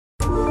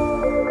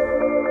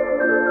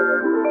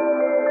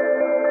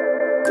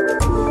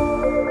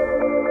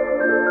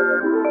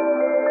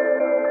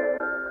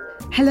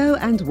Hello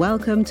and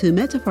welcome to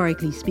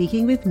Metaphorically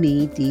Speaking with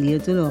me, Delia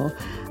Delore.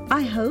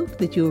 I hope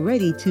that you're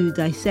ready to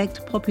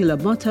dissect popular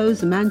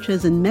mottos,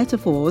 mantras and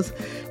metaphors,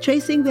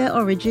 tracing their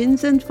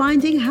origins and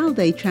finding how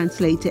they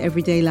translate to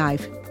everyday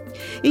life.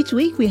 Each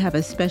week we have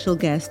a special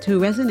guest who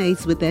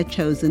resonates with their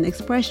chosen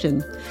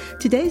expression.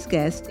 Today's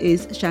guest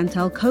is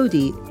Chantal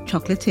Coady,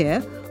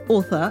 chocolatier,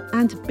 author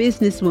and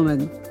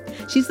businesswoman.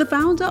 She's the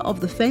founder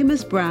of the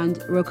famous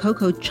brand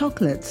Rococo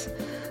Chocolates.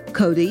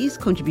 Coady's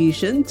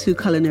contribution to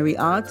culinary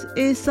art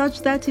is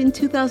such that in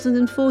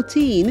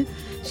 2014,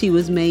 she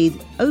was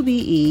made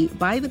OBE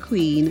by the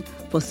Queen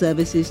for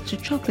services to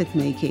chocolate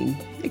making.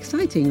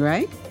 Exciting,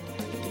 right?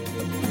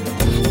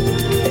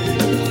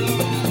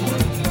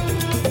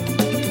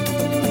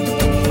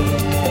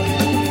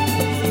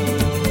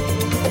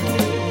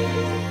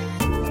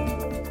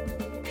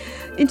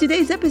 In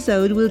today's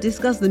episode, we'll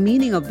discuss the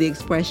meaning of the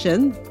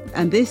expression,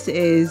 and this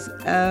is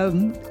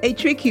a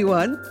tricky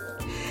one.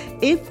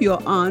 If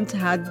your aunt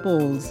had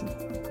balls,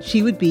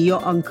 she would be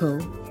your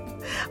uncle.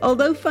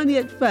 Although funny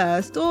at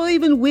first, or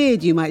even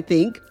weird you might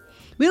think,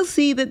 we'll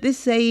see that this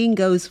saying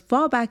goes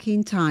far back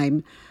in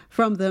time,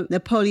 from the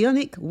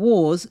Napoleonic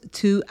Wars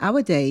to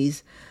our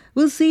days.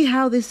 We'll see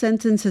how this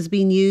sentence has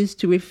been used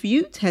to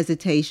refute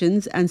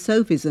hesitations and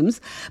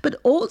sophisms, but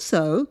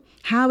also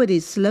how it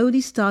is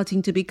slowly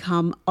starting to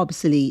become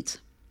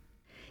obsolete.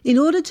 In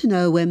order to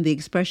know when the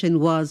expression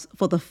was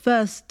for the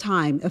first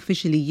time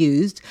officially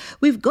used,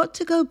 we've got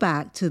to go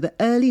back to the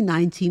early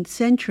 19th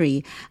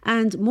century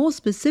and more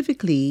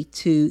specifically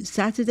to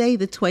Saturday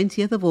the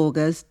 20th of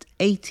August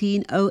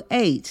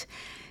 1808.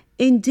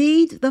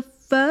 Indeed, the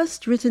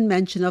first written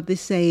mention of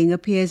this saying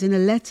appears in a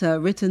letter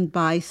written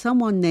by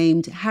someone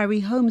named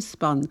Harry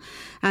Homespun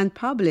and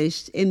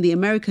published in the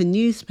American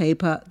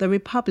newspaper The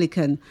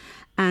Republican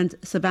and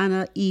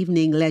Savannah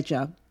Evening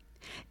Ledger.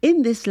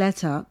 In this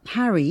letter,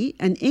 Harry,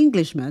 an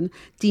Englishman,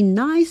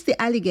 denies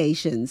the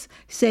allegations,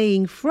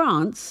 saying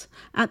France,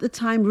 at the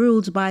time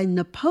ruled by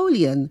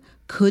Napoleon,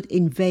 could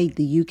invade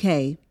the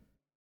UK.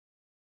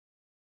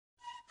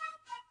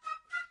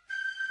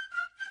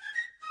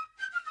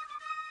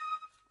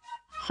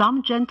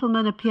 Some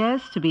gentleman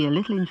appears to be a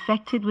little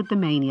infected with the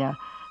mania,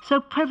 so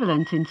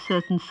prevalent in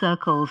certain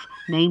circles,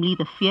 namely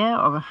the fear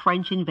of a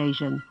French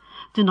invasion.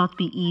 Do not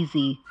be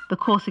easy. The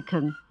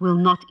Corsican will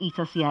not eat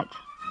us yet.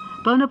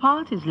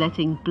 Bonaparte is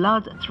letting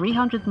blood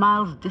 300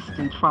 miles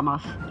distant from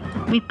us.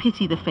 We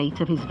pity the fate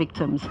of his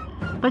victims,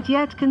 but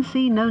yet can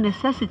see no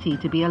necessity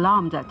to be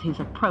alarmed at his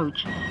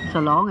approach, so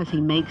long as he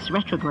makes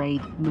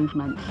retrograde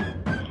movements.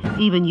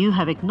 Even you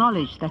have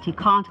acknowledged that he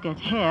can't get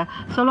here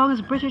so long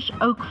as British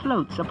oak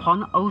floats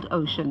upon old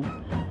ocean.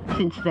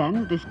 Since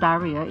then, this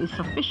barrier is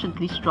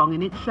sufficiently strong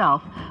in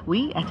itself.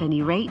 We, at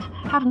any rate,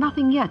 have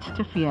nothing yet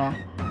to fear.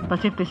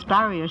 But if this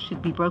barrier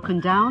should be broken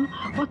down,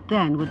 what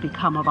then would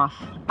become of us?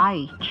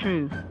 Aye,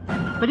 true.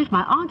 But if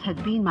my aunt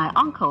had been my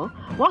uncle,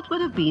 what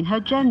would have been her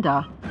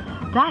gender?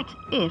 That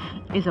if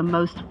is a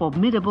most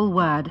formidable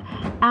word,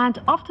 and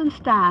often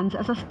stands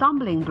as a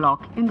stumbling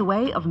block in the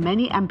way of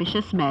many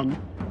ambitious men.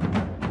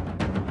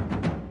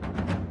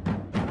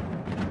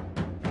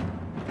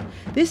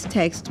 This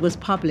text was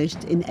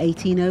published in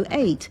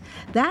 1808,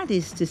 that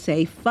is to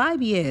say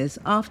 5 years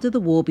after the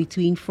war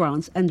between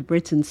France and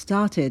Britain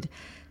started.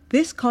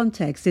 This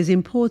context is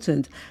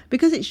important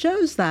because it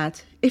shows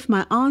that if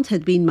my aunt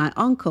had been my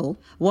uncle,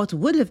 what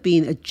would have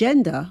been a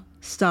gender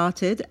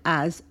started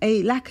as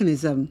a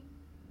laconism.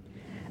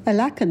 A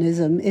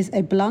laconism is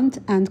a blunt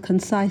and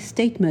concise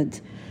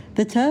statement.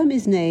 The term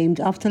is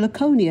named after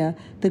Laconia,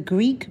 the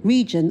Greek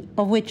region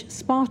of which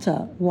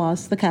Sparta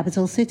was the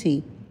capital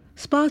city.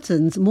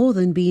 Spartans, more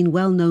than being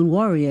well-known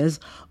warriors,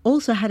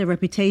 also had a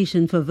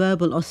reputation for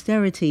verbal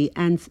austerity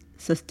and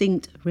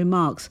succinct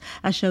remarks,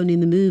 as shown in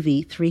the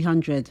movie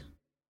 300.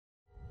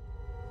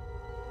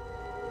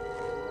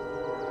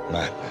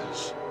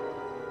 Madness.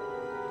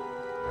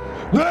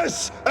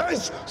 This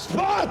is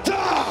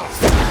Sparta!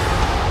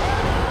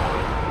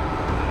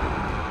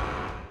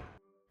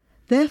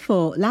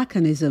 Therefore,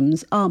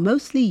 laconisms are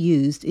mostly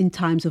used in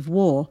times of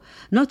war.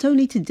 Not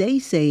only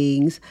today's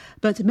sayings,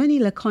 but many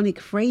laconic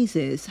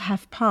phrases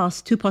have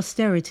passed to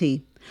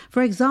posterity.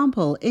 For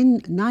example, in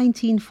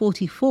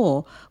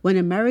 1944, when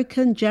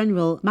American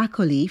General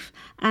Macauliffe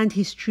and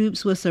his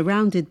troops were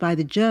surrounded by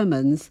the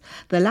Germans,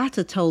 the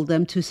latter told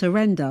them to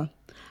surrender.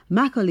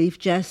 Macauliffe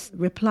just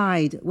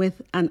replied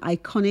with an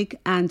iconic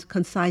and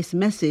concise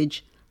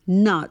message,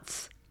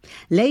 "Nuts."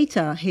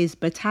 Later, his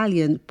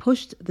battalion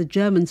pushed the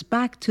Germans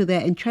back to their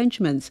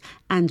entrenchments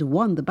and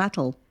won the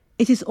battle.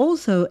 It is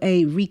also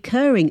a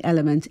recurring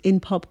element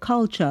in pop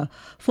culture,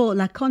 for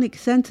laconic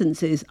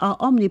sentences are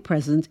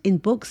omnipresent in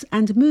books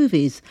and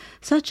movies,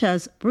 such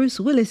as Bruce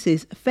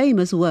Willis's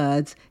famous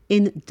words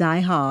in Die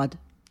Hard.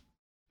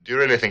 Do you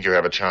really think you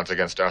have a chance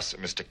against us,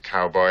 Mr.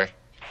 Cowboy?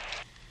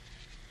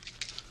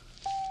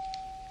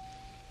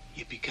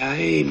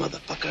 Yippee-ki-yay,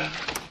 motherfucker.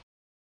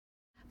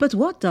 But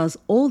what does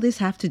all this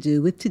have to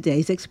do with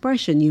today's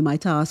expression, you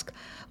might ask?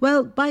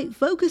 Well, by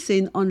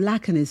focusing on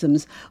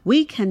laconisms,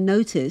 we can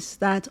notice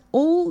that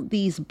all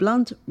these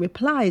blunt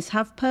replies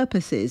have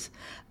purposes: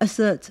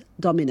 assert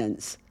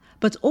dominance,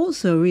 but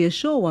also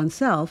reassure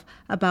oneself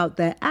about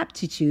their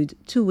aptitude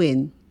to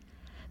win.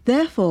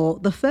 Therefore,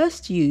 the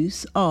first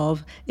use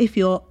of "if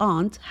your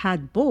aunt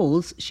had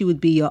balls, she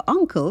would be your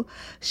uncle"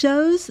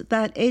 shows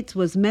that it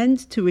was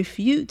meant to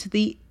refute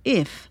the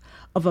 "if"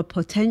 of a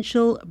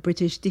potential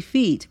British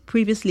defeat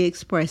previously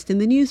expressed in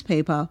the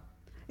newspaper.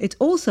 It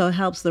also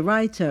helps the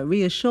writer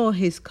reassure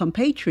his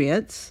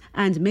compatriots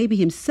and maybe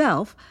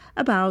himself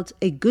about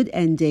a good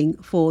ending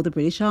for the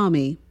British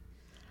Army.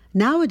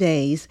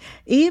 Nowadays,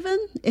 even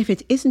if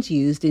it isn't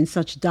used in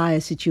such dire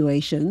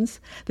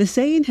situations, the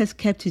saying has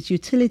kept its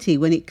utility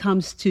when it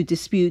comes to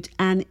dispute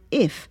an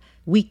 "if."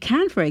 We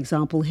can, for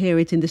example, hear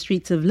it in the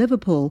streets of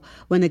Liverpool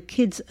when a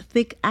kid's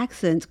thick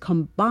accent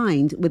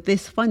combined with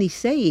this funny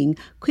saying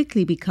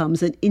quickly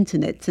becomes an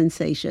internet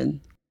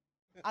sensation.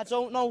 I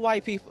don't know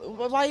why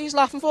are you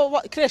laughing for?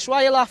 What, Chris,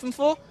 why are you laughing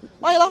for?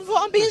 Why are you laughing for?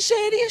 I'm being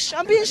serious.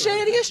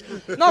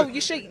 No,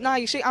 you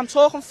see, I'm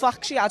talking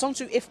facts here. I don't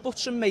do if,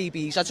 buts and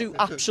maybes. I do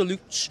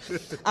absolutes.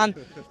 And,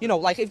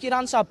 like if your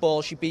aunt had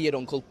balls, she'd be your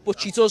uncle. But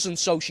she doesn't,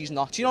 so she's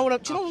not. Do you know what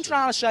I'm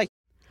trying to say?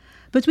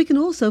 But we can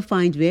also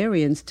find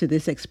variants to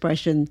this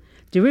expression,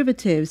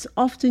 derivatives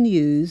often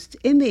used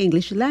in the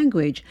English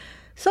language,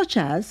 such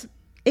as,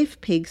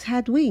 "if pigs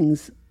had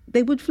wings,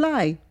 they would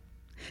fly."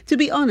 To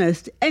be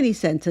honest, any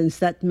sentence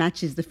that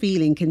matches the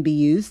feeling can be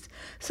used,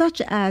 such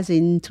as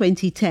in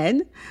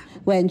 2010,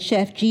 when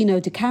Chef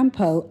Gino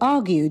D'Acampo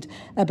argued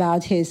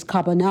about his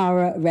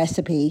carbonara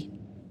recipe.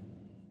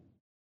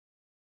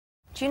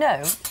 Do you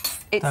know,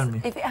 Tell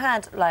me. if it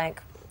had,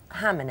 like,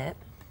 ham in it,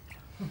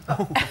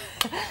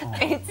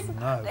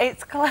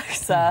 it's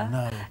closer.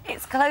 No.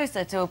 It's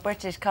closer to a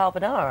British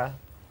carbonara.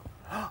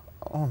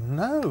 Oh,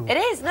 no. It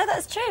is. No,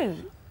 that's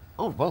true.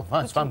 Oh, well,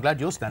 fine. So I'm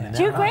glad you're standing there.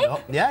 Do you agree?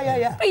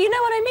 Yeah. But you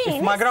know what I mean?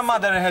 If my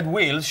grandmother had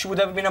wheels, she would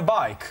have been a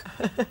bike.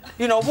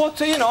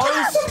 What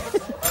else?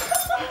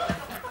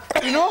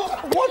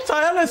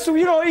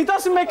 It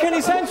doesn't make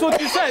any sense what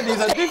you said.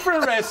 It's a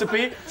different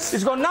recipe.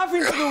 It's got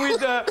nothing to do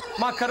with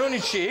macaroni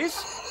cheese.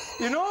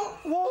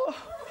 What?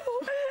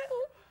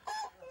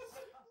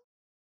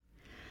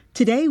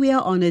 Today we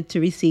are honoured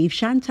to receive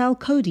Chantal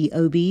Cody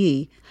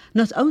OBE.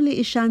 Not only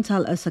is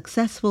Chantal a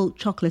successful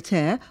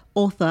chocolatier,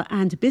 author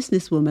and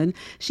businesswoman,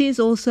 she is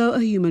also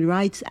a human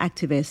rights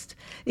activist.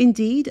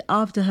 Indeed,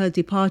 after her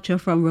departure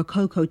from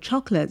Rococo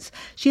Chocolates,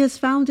 she has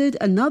founded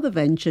another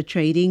venture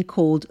trading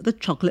called The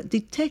Chocolate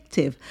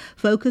Detective,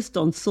 focused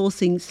on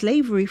sourcing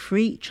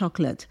slavery-free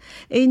chocolate.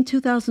 In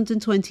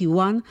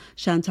 2021,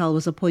 Chantal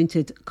was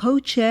appointed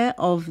co-chair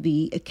of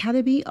the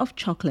Academy of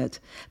Chocolate.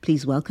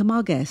 Please welcome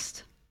our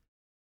guest.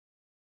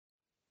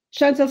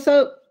 Chantal,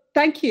 so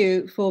thank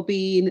you for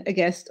being a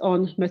guest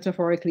on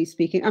Metaphorically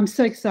Speaking. I'm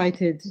so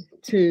excited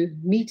to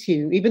meet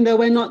you. Even though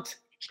we're not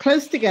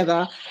close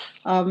together,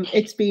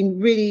 it's been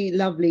really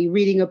lovely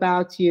reading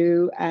about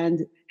you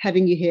and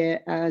having you here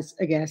as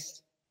a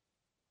guest.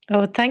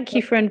 Oh, thank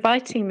you for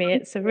inviting me.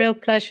 It's a real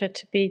pleasure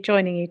to be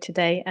joining you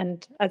today.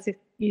 And as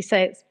you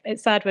say,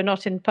 it's sad we're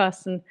not in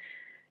person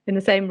in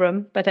the same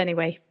room. But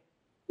anyway,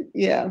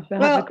 yeah,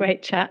 we'll have a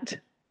great chat.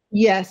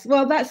 Yes,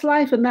 well, that's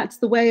life, and that's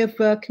the way of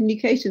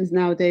communications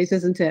nowadays,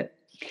 isn't it?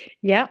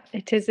 Yeah,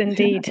 it is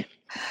indeed.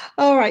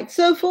 All right,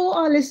 so for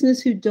our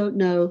listeners who don't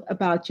know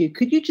about you,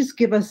 could you just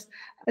give us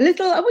a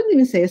little, I wouldn't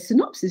even say a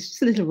synopsis,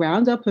 just a little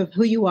roundup of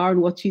who you are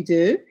and what you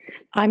do?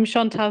 I'm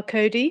Chantal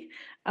Cody.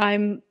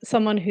 I'm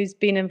someone who's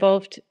been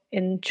involved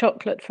in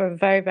chocolate for a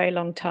very, very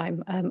long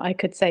time. I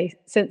could say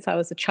since I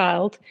was a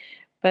child,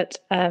 but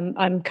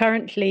I'm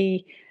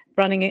currently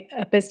running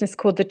a business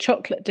called The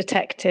Chocolate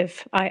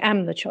Detective. I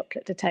am the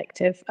Chocolate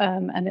Detective,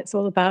 and it's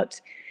all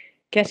about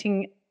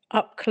getting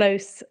up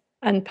close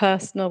and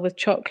personal with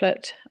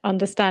chocolate,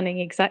 understanding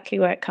exactly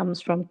where it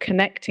comes from,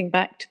 connecting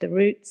back to the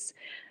roots.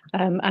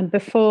 And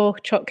before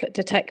Chocolate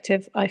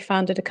Detective, I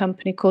founded a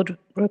company called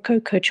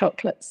Rococo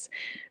Chocolates,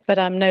 but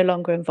I'm no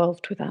longer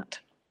involved with that.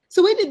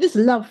 So where did this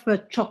love for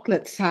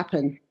chocolates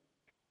happen?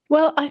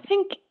 Well, I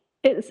think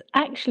it's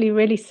actually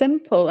really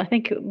simple. I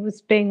think it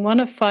was being one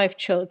of 5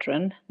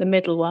 children, the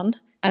middle one,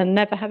 and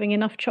never having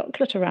enough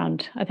chocolate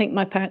around. I think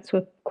my parents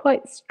were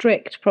quite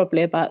strict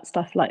probably about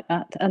stuff like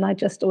that. And I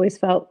just always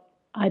felt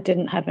I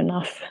didn't have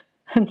enough.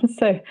 And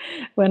so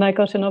when I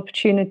got an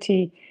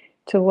opportunity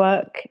to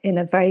work in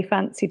a very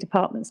fancy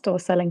department store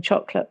selling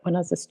chocolate when I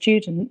was a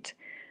student,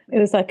 it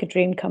was like a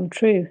dream come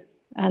true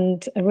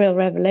and a real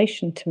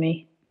revelation to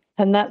me.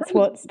 And that's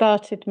what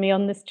started me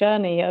on this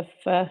journey of,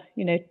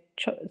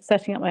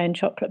 setting up my own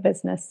chocolate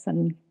business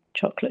and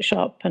chocolate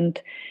shop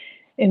and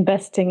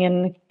investing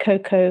in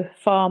cocoa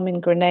farm in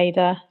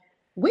Grenada.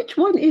 Which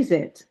one is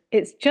it?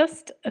 It's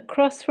just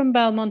across from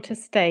Belmont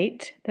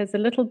Estate. There's a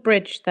little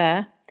bridge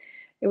there.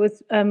 It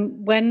was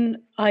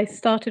when I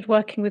started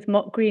working with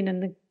Mott Green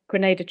and the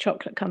Grenada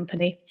Chocolate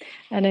Company.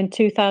 And in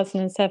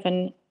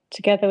 2007,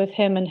 together with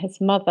him and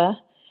his mother,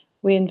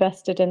 we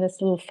invested in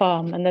this little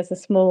farm, and there's a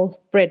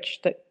small bridge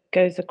that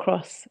goes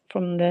across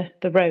from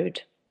the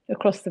road,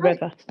 across the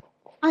river.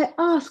 I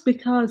ask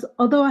because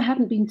although I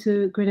haven't been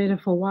to Grenada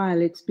for a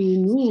while, it's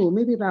been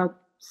maybe about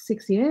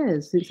 6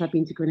 years since I've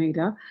been to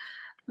Grenada.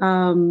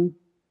 And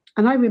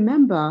I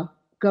remember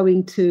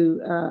going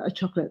to a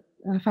chocolate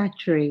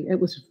factory. It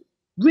was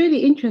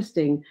really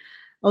interesting.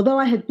 Although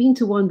I had been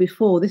to one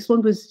before, this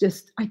one was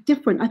just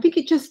different. I think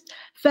it just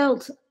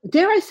felt,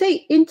 dare I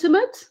say,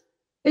 intimate?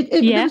 Yes,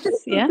 there was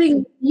just yes.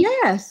 something-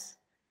 yes.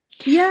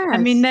 I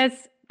mean,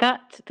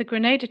 the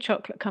Grenada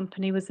Chocolate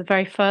Company was the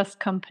very first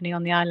company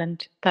on the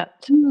island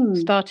that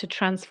started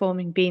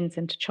transforming beans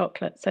into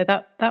chocolate. So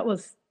that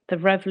was the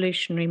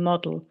revolutionary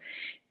model,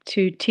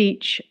 to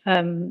teach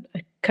a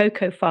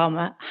cocoa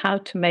farmer how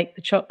to make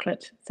the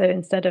chocolate. So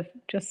instead of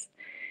just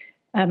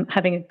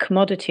having a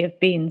commodity of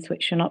beans,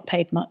 which you're not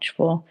paid much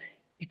for,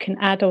 you can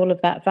add all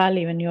of that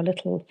value in your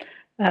little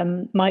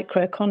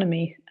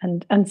microeconomy.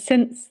 And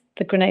since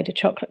the Grenada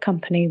Chocolate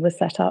Company was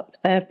set up,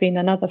 there have been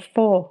another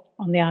 4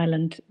 on the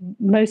island,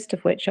 most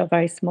of which are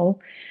very small.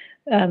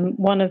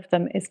 One of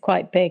them is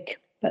quite big,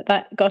 but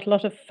that got a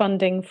lot of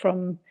funding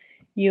from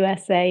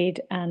USAID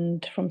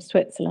and from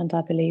Switzerland,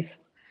 I believe.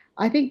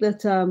 I think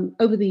that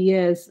over the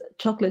years,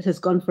 chocolate has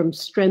gone from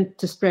strength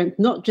to strength,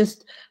 not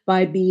just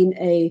by being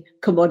a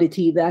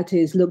commodity that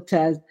is looked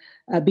at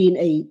being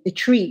a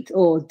treat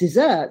or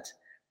dessert,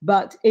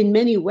 but in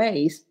many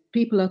ways,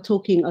 people are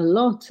talking a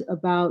lot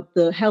about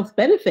the health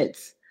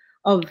benefits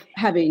of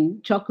having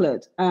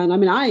chocolate. And I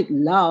mean, I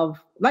love,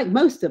 like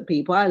most of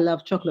people, I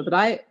love chocolate, but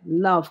I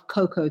love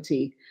cocoa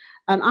tea.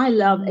 And I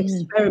love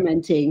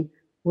experimenting.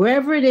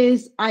 Wherever it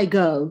is I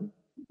go,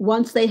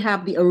 once they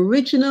have the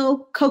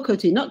original cocoa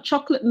tea, not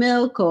chocolate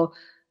milk or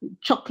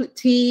chocolate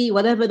tea,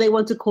 whatever they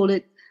want to call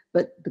it,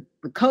 but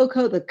the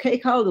cocoa, the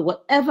cacao, the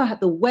whatever,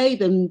 the way,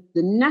 the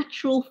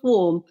natural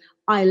form,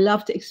 I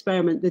love to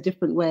experiment the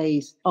different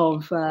ways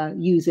of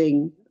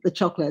using the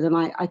chocolate. And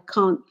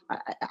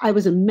I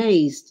was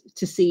amazed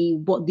to see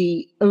what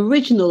the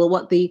original or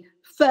what the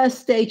first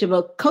stage of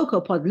a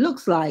cocoa pod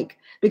looks like.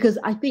 Because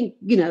I think,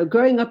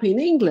 growing up in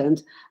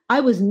England, I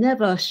was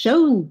never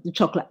shown the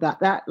chocolate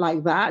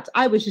like that.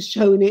 I was just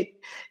shown it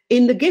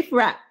in the gift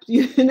wrap,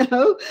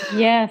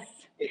 Yes.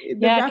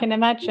 I can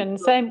imagine.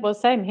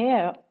 Same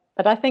here.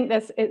 But I think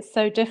it's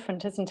so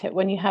different, isn't it,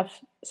 when you have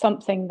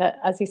something that,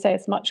 as you say,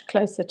 is much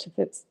closer to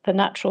the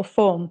natural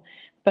form,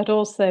 but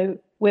also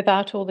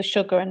without all the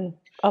sugar and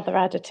other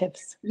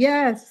additives.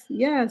 Yes.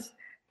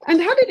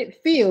 And how did it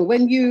feel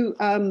when you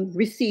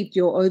received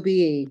your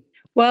OBE?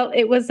 Well,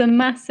 it was a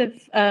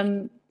massive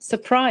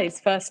surprise,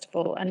 first of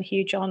all, and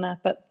huge honor.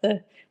 But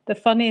the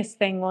funniest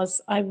thing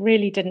was I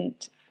really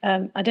didn't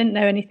know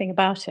anything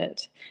about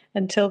it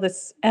until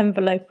this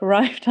envelope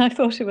arrived. I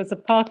thought it was a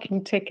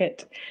parking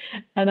ticket.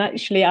 And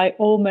actually, I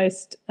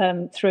almost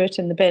threw it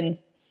in the bin.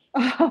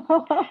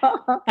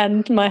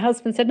 And my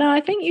husband said, "No, I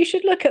think you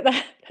should look at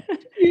that."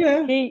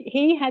 Yeah.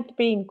 He had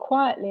been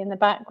quietly in the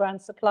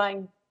background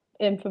supplying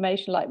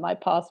information like my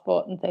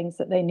passport and things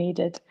that they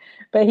needed,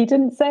 but he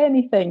didn't say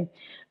anything.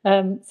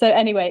 So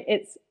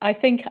anyway, I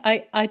think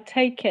I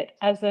take it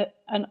as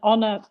an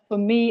honor for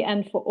me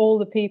and for all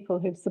the people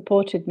who've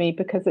supported me,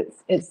 because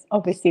it's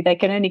obviously they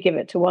can only give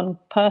it to one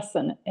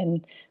person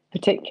in a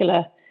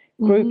particular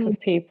group of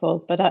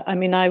people. But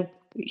I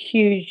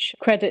huge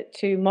credit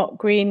to Mott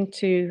Green,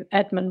 to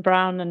Edmund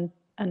Brown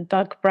and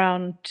Doug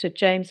Brown, to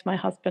James, my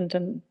husband,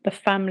 and the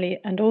family,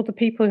 and all the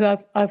people who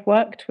I've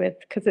worked with,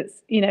 because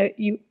it's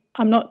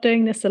I'm not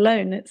doing this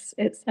alone. It's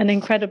an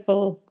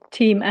incredible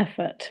team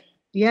effort.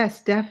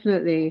 Yes,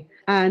 definitely.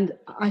 And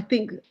I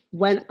think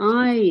when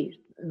I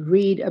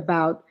read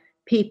about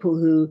people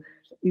who,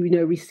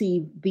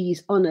 receive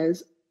these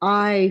honors,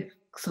 I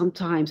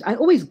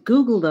always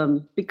Google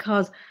them,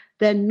 because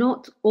they're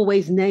not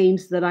always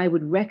names that I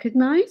would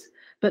recognize.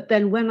 But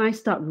then when I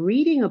start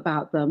reading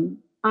about them,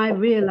 I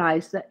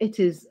realize that it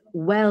is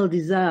well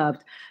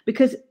deserved,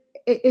 because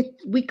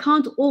we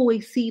can't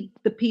always see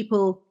the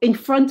people in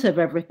front of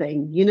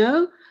everything,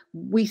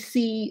 we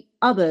see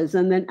others.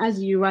 And then,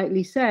 as you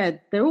rightly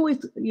said, there are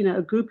always,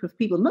 a group of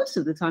people, most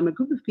of the time, a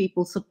group of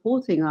people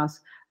supporting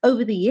us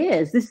over the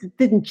years. This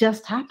didn't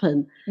just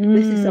happen.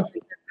 This is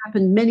something that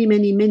happened many,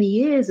 many, many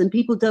years, and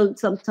people don't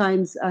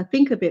sometimes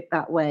think of it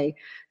that way.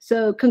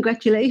 So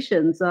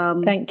congratulations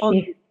Thank on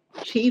you.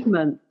 the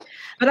achievement.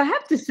 But I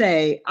have to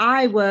say,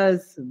 I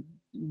was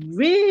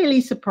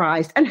really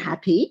surprised and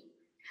happy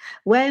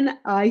when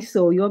I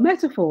saw your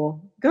metaphor,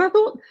 because I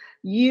thought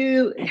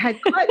you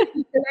had quite a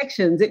few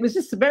selections. It was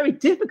just very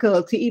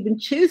difficult to even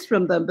choose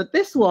from them. But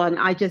this one,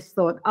 I just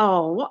thought,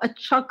 oh, what a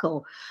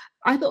chuckle.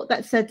 I thought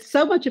that said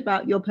so much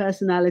about your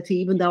personality,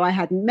 even though I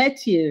hadn't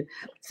met you.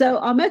 So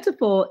our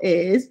metaphor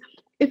is,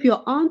 if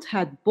your aunt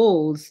had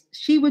balls,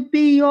 she would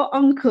be your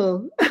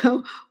uncle.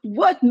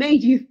 What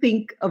made you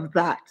think of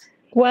that?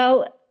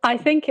 Well, I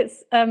think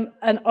it's an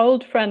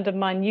old friend of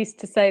mine used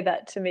to say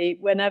that to me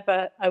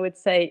whenever I would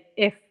say,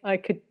 if I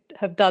could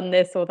have done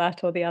this or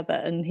that or the other,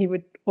 and he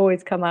would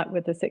always come out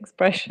with this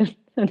expression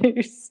and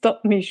it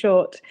stopped me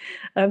short.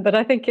 But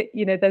I think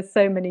there's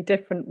so many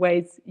different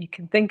ways you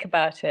can think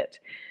about it.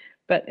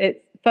 But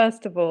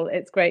first of all,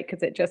 it's great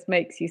because it just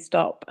makes you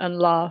stop and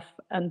laugh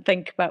and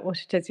think about what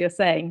it is you're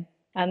saying.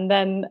 And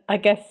then I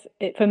guess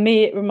for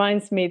me, it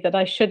reminds me that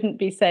I shouldn't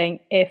be saying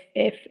if.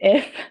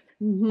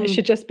 I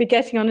should just be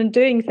getting on and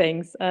doing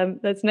things.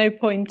 There's no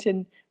point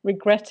in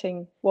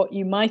regretting what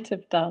you might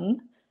have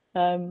done.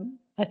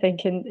 I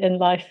think in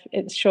life,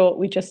 it's short.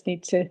 We just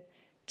need to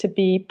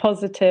be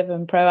positive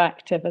and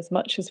proactive as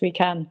much as we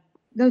can.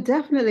 No,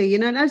 definitely.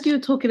 And as you're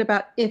talking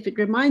about if, it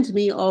reminds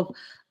me of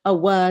a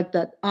word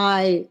that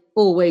I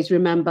always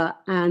remember.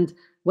 And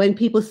when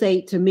people say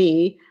it to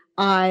me,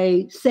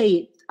 I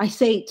say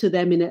it to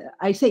them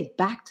I say it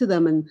back to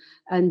them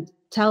and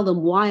tell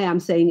them why I'm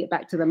saying it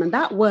back to them. And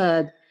that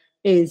word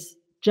is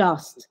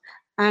just.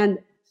 And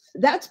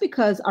that's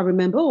because I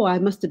remember, I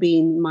must have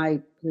been my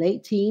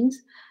late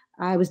teens.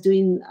 I was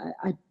doing,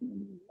 I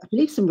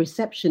believe, some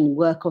reception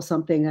work or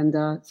something, and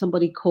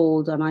somebody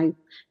called and I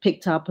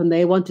picked up and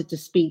they wanted to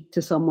speak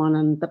to someone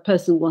and the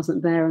person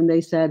wasn't there, and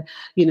they said,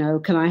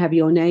 can I have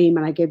your name?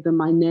 And I gave them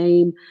my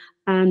name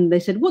and they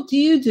said, what do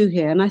you do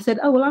here? And I said,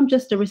 oh, well, I'm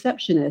just a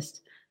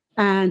receptionist.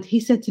 And he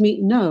said to me,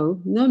 no,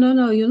 you're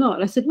not.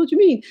 And I said, what do you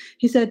mean?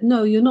 He said,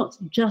 no, you're not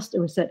just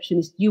a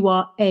receptionist. You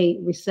are a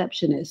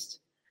receptionist.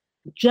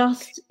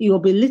 You're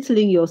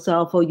belittling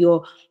yourself, or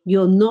you're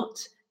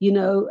not,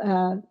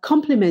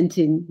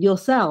 complimenting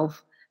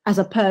yourself as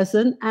a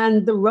person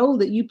and the role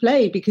that you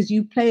play, because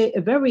you play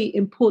a very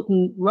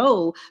important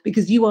role,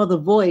 because you are the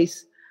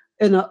voice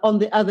on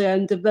the other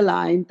end of the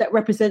line that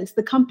represents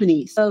the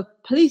company. So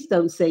please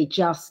don't say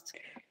just,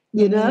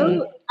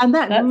 and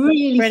that's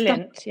really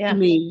brilliant. stuck to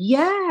me.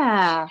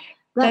 Yeah.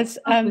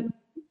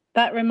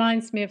 That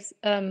reminds me of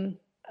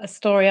a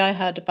story I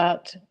heard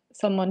about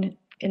someone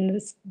in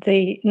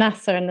the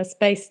NASA and the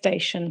space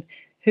station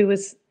who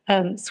was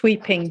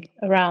sweeping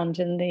around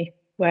in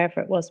wherever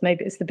it was,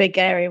 maybe it's the big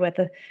area where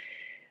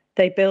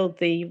they build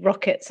the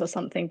rockets or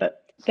something,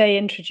 but they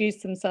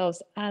introduced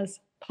themselves as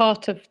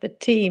part of the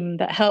team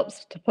that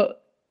helps to put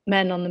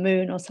men on the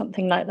moon or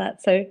something like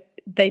that. So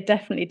they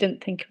definitely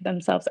didn't think of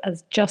themselves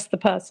as just the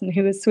person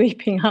who was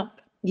sweeping up.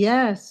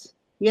 Yes.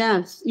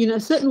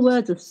 Certain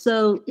words are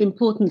so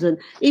important. And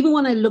even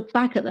when I look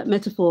back at that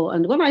metaphor,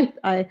 and when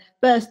I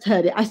first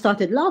heard it, I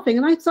started laughing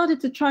and I started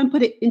to try and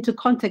put it into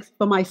context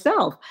for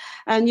myself.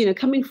 And,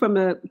 coming from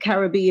a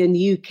Caribbean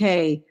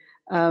UK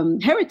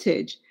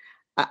heritage,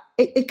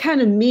 it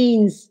kind of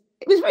means,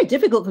 it was very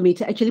difficult for me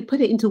to actually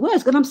put it into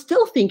words, because I'm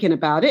still thinking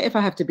about it, if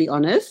I have to be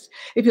honest.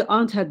 If your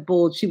aunt had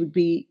balls, she would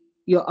be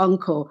your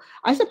uncle.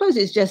 I suppose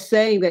it's just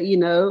saying that,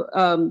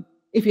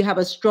 if you have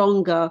a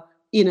stronger,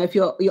 if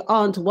your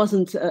aunt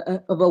wasn't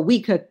of a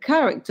weaker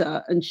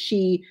character, and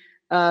she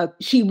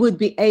would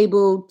be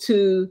able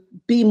to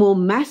be more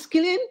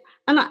masculine.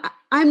 And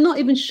I'm not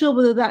even sure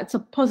whether that's a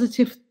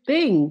positive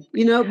thing.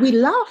 We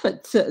laugh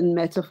at certain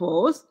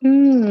metaphors,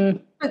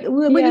 but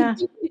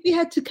if you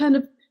had to kind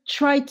of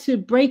try to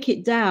break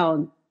it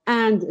down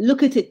and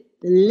look at it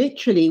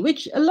literally,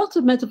 which a lot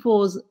of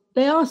metaphors,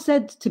 they are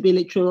said to be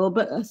literal,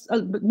 but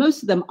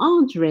most of them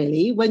aren't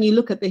really, when you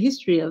look at the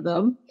history of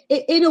them.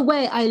 In a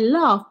way, I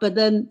laugh, but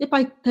then if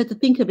I had to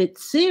think of it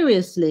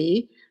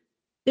seriously,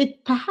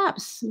 it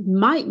perhaps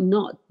might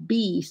not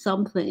be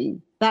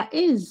something that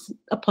is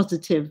a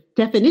positive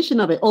definition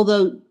of it.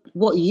 Although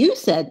what you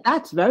said,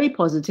 that's very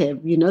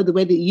positive, the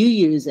way that you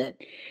use it.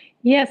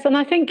 Yes, and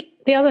I think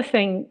the other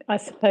thing, I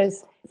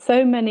suppose,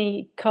 so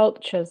many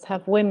cultures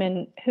have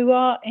women who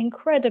are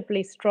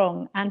incredibly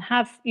strong and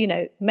have,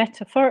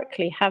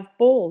 metaphorically have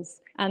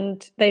balls,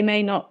 and they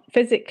may not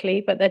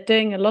physically, but they're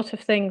doing a lot of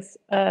things,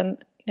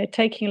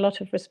 taking a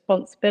lot of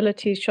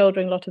responsibilities,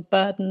 shouldering a lot of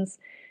burdens,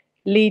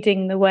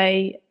 leading the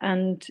way,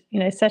 and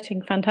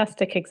setting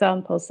fantastic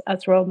examples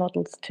as role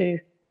models to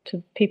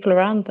people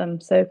around them.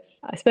 So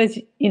I suppose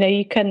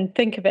you can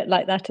think of it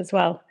like that as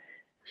well.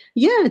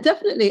 Yeah,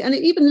 definitely. And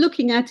even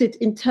looking at it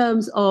in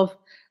terms of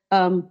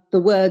the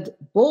word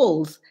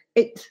balls,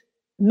 it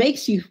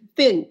makes you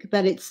think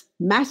that it's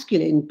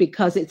masculine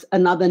because it's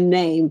another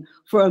name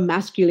for a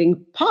masculine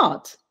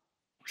part.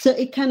 So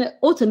it kind of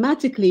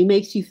automatically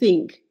makes you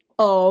think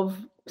of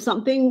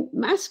something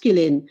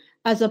masculine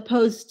as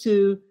opposed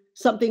to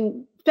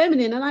something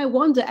feminine. And I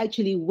wonder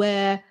actually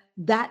where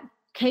that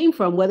came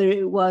from, whether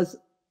it was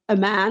a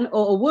man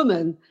or a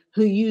woman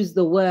who used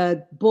the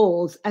word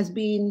balls as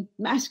being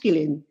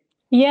masculine.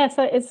 Yes,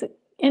 it's an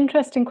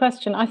interesting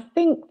question. I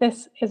think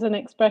this is an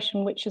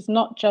expression which is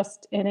not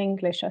just in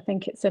English. I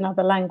think it's in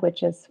other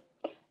languages,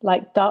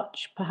 like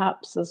Dutch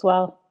perhaps as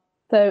well.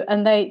 So,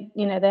 and they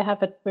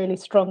have a really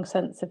strong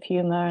sense of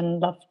humor and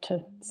love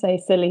to say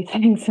silly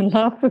things and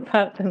laugh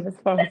about them, as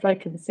far as I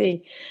can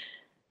see.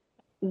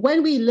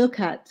 When we look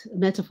at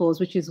metaphors,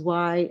 which is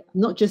why,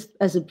 not just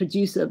as a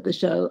producer of the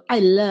show,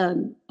 I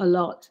learn a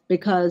lot,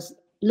 because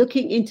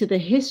looking into the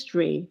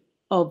history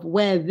of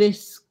where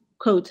this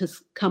quote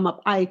has come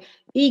up, I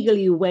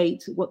eagerly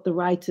wait what the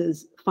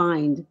writers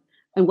find.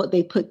 and what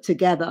they put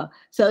together.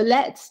 So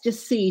let's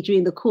just see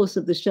during the course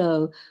of the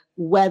show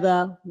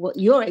whether what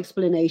your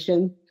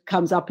explanation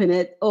comes up in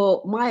it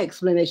or my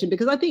explanation,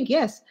 because I think,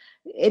 yes,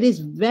 it is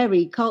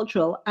very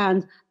cultural.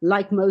 And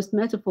like most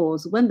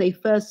metaphors, when they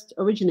first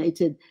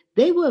originated,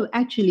 they were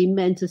actually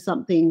meant as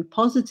something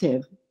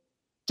positive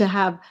to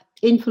have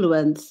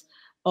influence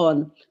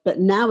on. But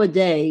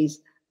nowadays,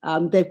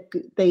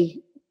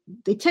 they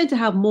tend to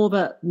have more of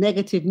a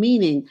negative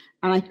meaning.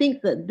 And I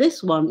think that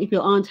this one, if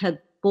your aunt had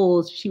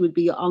balls, she would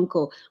be your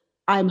uncle.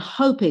 I'm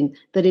hoping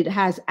that it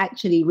has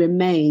actually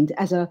remained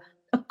as a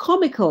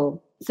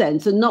comical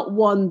sense, and not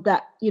one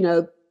that,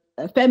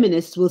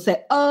 feminists will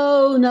say,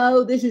 oh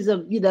no, this is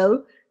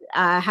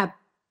I have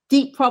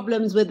deep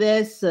problems with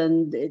this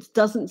and it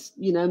doesn't,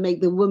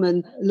 make the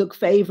woman look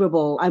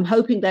favorable. I'm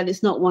hoping that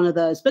it's not one of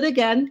those. But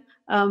again,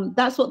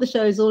 that's what the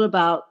show is all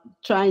about,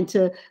 trying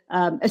to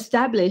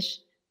establish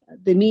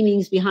the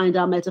meanings behind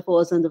our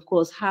metaphors and, of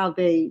course, how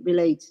they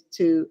relate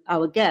to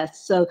our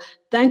guests. So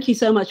thank you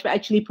so much for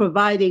actually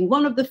providing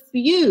one of the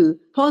few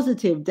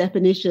positive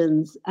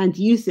definitions and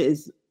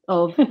uses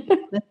of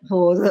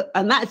metaphors,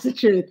 and that's the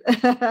truth.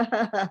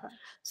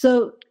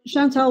 So,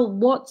 Chantal,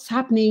 what's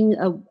happening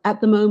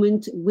at the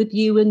moment with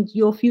you and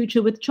your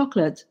future with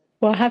chocolate?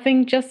 Well,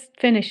 having just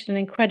finished an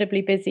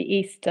incredibly busy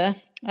Easter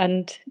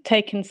and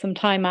taken some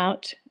time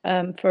out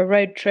for a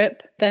road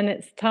trip, then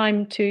it's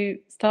time to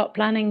start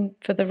planning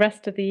for the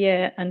rest of the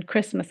year and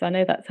Christmas. I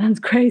know that sounds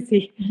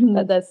crazy,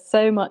 but there's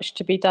so much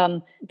to be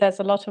done. There's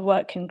a lot of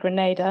work in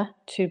Grenada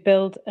to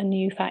build a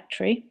new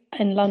factory.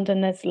 In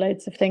London, there's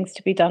loads of things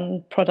to be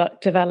done,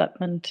 product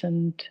development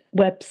and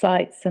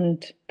websites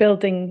and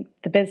building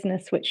the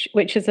business,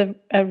 which is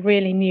a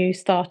really new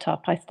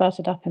startup. I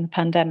started up in the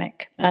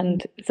pandemic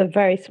and it's a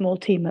very small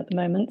team at the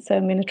moment. So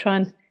I'm going to try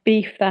and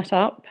beef that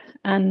up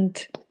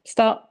and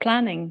start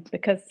planning,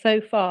 because so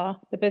far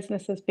the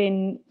business has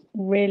been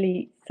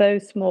really so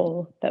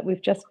small that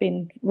we've just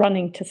been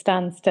running to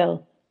stand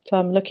still. So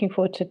I'm looking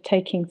forward to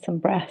taking some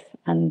breath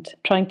and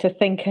trying to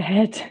think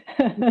ahead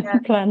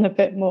and plan a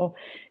bit more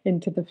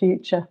into the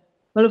future.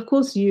 Well, of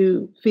course,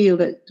 you feel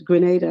that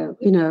Grenada,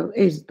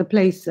 is the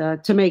place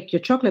to make your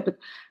chocolate. But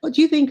what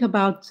do you think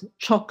about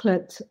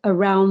chocolate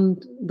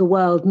around the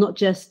world, not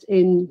just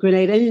in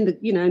Grenada? And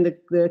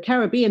the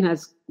Caribbean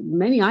has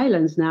many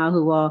islands now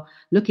who are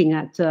looking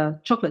at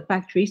chocolate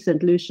factories,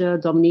 St. Lucia,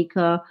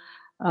 Dominica,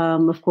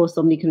 of course,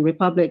 Dominican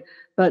Republic.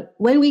 But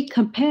when we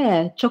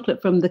compare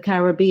chocolate from the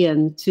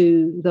Caribbean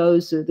to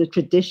the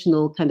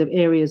traditional kind of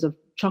areas of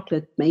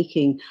chocolate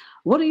making,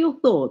 what are your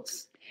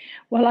thoughts?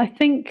 Well, I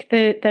think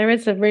that there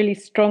is a really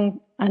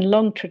strong and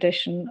long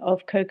tradition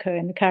of cocoa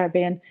in the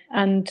Caribbean.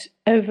 And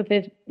over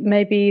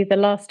maybe the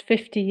last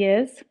 50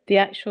 years, the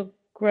actual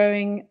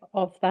growing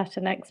of that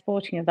and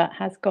exporting of that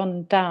has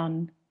gone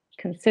down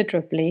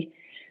considerably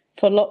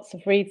for lots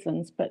of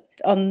reasons. But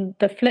on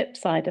the flip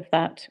side of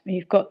that,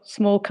 you've got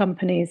small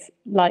companies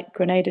like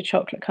Grenada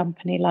Chocolate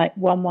Company, like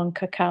 11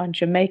 Cacao in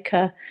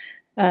Jamaica.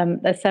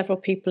 There's several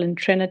people in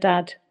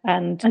Trinidad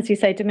and, as you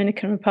say,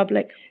 Dominican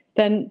Republic.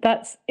 Then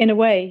that's, in a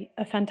way,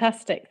 a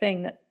fantastic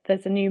thing that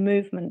there's a new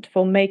movement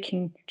for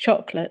making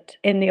chocolate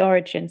in the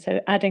origin, so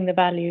adding the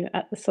value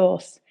at the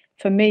source.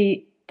 For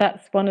me,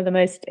 that's one of the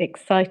most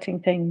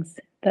exciting things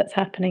that's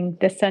happening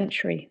this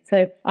century.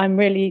 So I'm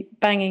really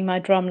banging my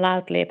drum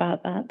loudly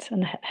about that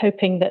and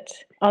hoping that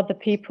other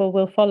people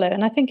will follow.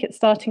 And I think it's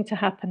starting to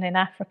happen in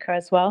Africa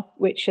as well,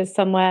 which is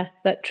somewhere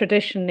that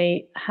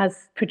traditionally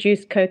has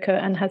produced cocoa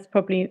and has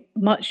probably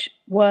much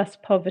worse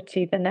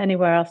poverty than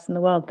anywhere else in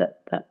the world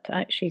that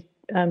actually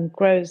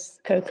grows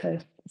cocoa.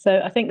 So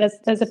I think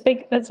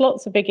there's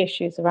lots of big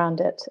issues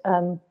around it,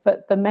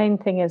 but the main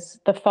thing is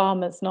the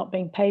farmers not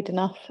being paid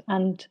enough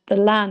and the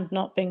land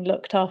not being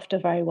looked after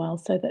very well,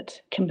 so that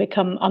it can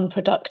become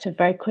unproductive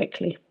very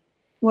quickly.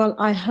 Well,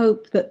 I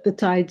hope that the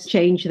tides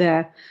change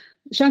there.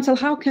 Chantal,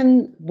 how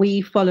can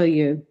we follow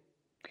you?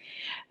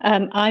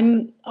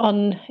 I'm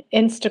on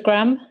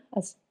Instagram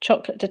as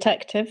Chocolate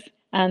Detective,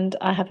 and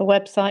I have a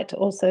website,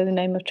 also the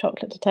name of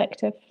Chocolate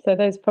Detective. So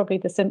those are probably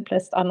the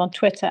simplest. I'm on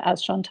Twitter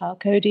as Chantal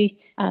Cody.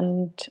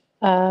 And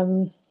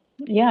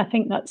I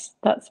think that's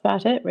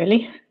about it,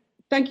 really.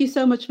 Thank you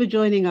so much for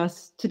joining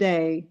us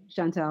today,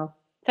 Chantal.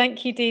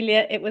 Thank you,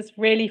 Delia. It was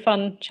really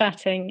fun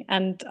chatting,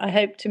 and I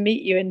hope to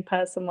meet you in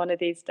person one of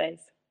these days.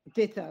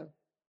 Ditto.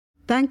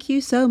 Thank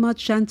you so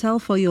much, Chantal,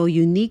 for your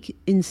unique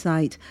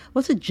insight.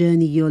 What a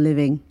journey you're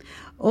living.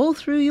 All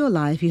through your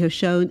life, you have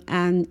shown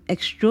an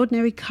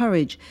extraordinary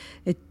courage.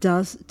 It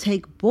does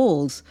take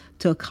balls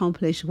to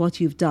accomplish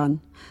what you've done.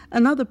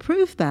 Another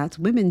proof that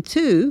women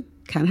too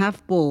can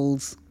have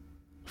balls.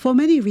 For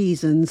many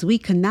reasons, we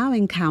can now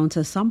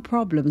encounter some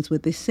problems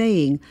with this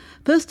saying.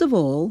 First of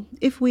all,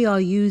 if we are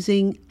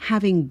using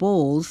having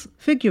balls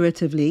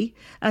figuratively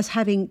as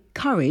having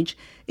courage,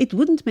 it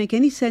wouldn't make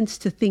any sense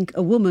to think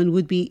a woman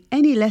would be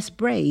any less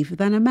brave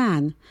than a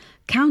man.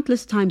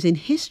 Countless times in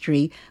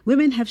history,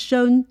 women have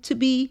shown to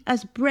be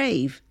as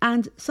brave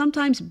and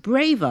sometimes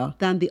braver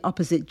than the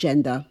opposite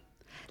gender.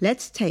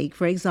 Let's take,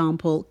 for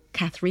example,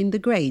 Catherine the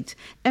Great,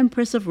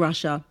 Empress of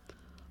Russia.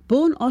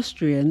 Born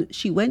Austrian,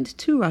 she went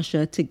to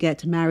Russia to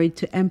get married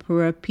to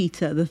Emperor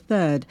Peter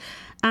III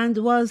and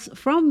was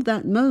from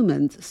that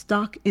moment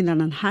stuck in an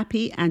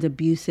unhappy and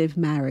abusive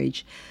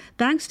marriage.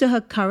 Thanks to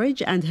her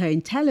courage and her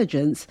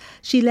intelligence,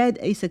 she led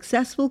a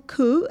successful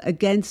coup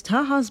against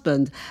her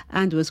husband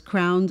and was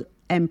crowned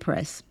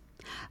empress.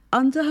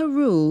 Under her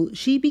rule,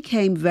 she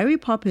became very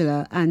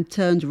popular and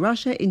turned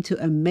Russia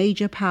into a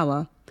major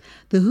power.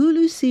 The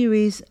Hulu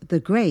series The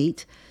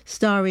Great,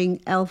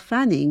 starring Elle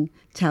Fanning,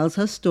 tells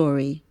her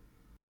story.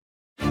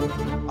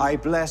 I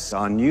bless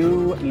our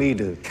new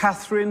leader,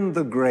 Catherine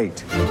the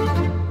Great.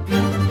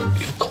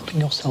 You're calling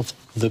yourself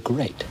the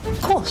Great?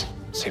 Of course.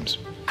 Seems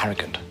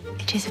arrogant.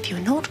 It is if you're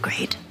not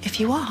great. If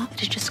you are,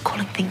 it is just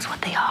calling things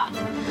what they are.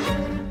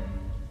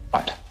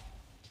 Right.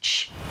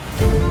 Shh.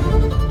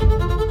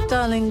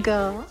 Darling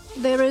girl,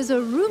 there is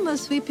a rumor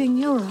sweeping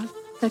Europe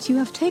that you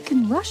have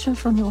taken Russia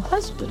from your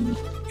husband.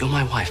 You're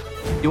my wife.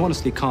 You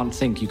honestly can't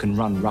think you can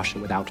run Russia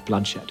without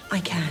bloodshed. I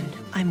can.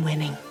 I'm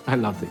winning. I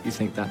love that you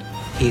think that.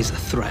 He is a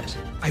threat.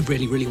 I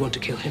really, really want to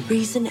kill him.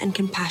 Reason and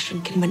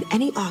compassion can win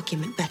any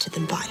argument better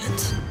than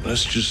violence.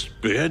 Let's just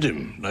behead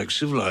him like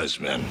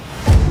civilized men.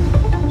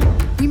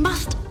 We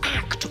must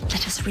act.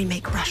 Let us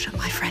remake Russia,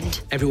 my friend.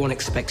 Everyone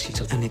expects you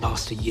to only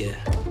last a year.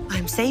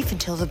 I'm safe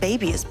until the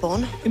baby is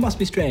born. It must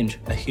be strange,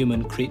 a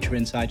human creature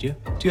inside you.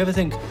 Do you ever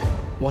think,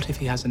 what if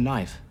he has a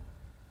knife?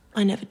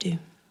 I never do.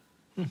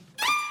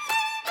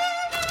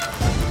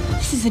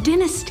 This is a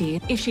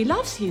dynasty. If she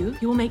loves you,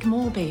 you will make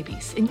more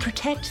babies and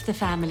protect the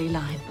family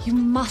line. You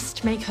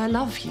must make her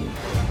love you.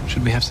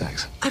 Should we have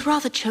sex? I'd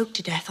rather choke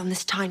to death on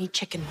this tiny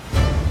chicken.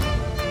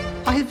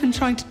 I have been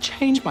trying to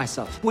change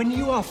myself when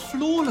you are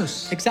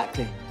flawless.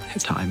 Exactly.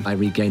 It's time I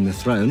regain the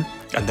throne.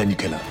 And then you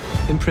kill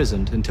her.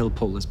 Imprisoned until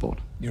Paul is born.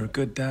 You're a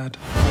good dad.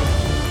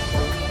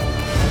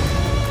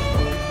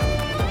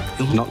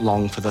 You'll not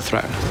long for the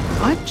throne.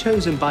 I'm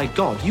chosen by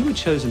God. You were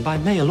chosen by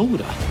mail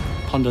order.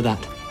 Ponder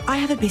that. I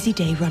have a busy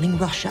day running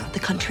Russia, the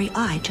country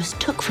I just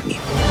took from you.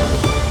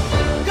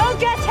 Go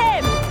get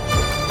him!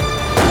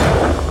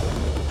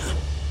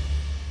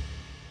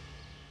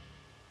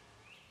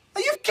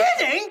 Are you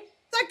kidding?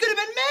 That could have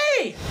been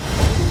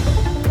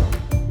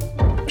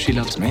me! She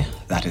loves me,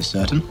 that is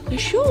certain. You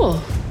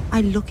sure?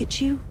 I look at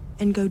you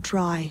and go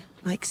dry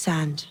like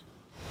sand.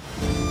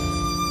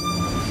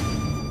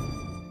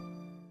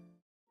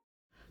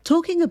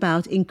 Talking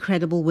about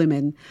incredible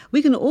women,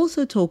 we can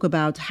also talk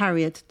about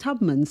Harriet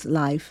Tubman's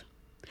life.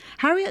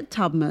 Harriet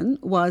Tubman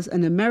was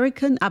an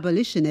American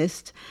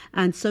abolitionist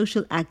and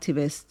social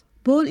activist.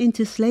 Born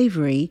into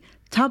slavery,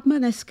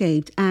 Tubman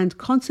escaped and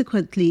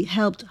consequently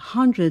helped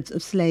hundreds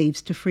of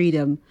slaves to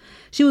freedom.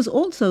 She was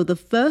also the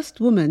first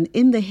woman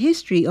in the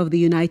history of the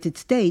United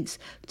States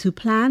to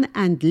plan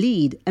and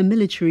lead a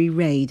military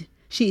raid.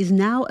 She is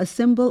now a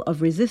symbol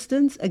of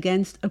resistance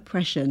against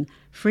oppression,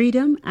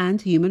 freedom,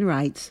 and human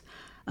rights.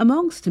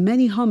 Amongst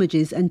many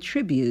homages and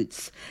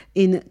tributes,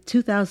 in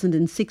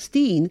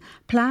 2016,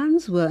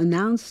 plans were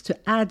announced to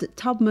add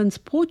Tubman's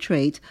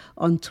portrait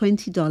on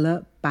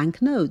 $20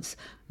 banknotes,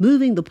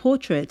 moving the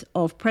portrait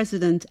of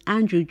President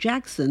Andrew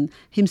Jackson,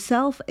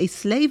 himself a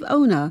slave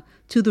owner,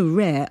 to the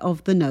rear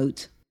of the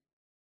note.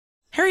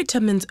 Harriet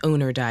Tubman's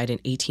owner died in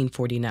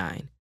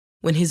 1849.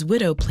 When his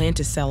widow planned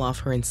to sell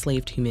off her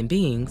enslaved human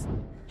beings,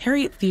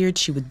 Harriet feared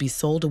she would be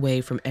sold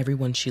away from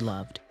everyone she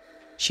loved.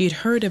 She had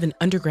heard of an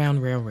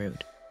underground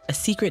railroad, a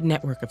secret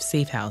network of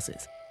safe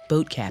houses,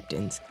 boat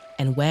captains,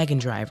 and wagon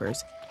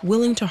drivers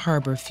willing to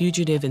harbor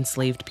fugitive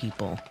enslaved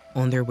people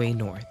on their way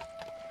north.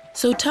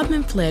 So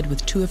Tubman fled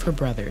with two of her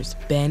brothers,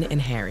 Ben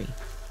and Harry.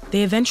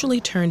 They eventually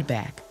turned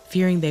back,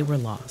 fearing they were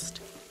lost.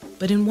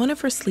 But in one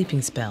of her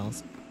sleeping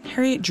spells,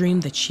 Harriet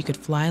dreamed that she could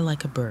fly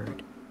like a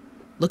bird.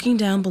 Looking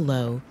down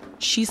below,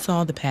 she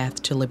saw the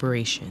path to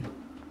liberation,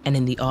 and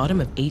in the autumn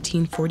of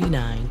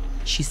 1849,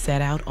 she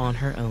set out on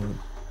her own,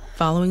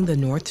 following the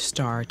North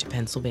Star to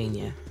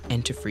Pennsylvania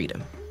and to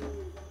freedom.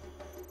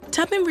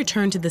 Tubman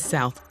returned to the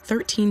South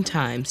 13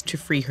 times to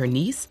free her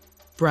niece,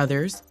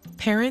 brothers,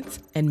 parents,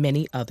 and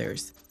many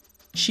others.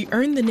 She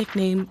earned the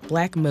nickname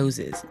Black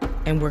Moses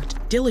and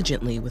worked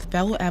diligently with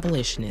fellow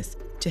abolitionists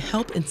to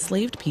help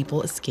enslaved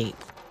people escape,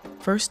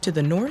 first to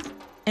the North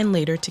and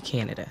later to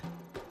Canada.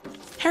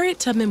 Harriet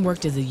Tubman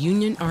worked as a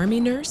Union Army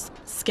nurse,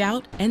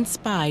 scout, and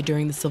spy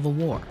during the Civil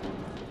War.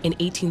 In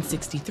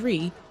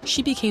 1863,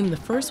 she became the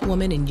first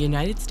woman in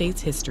United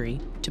States history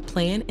to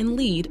plan and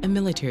lead a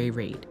military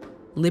raid,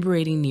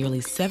 liberating nearly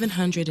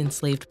 700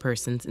 enslaved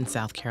persons in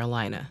South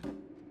Carolina.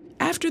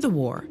 After the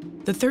war,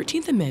 the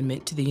 13th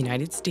Amendment to the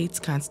United States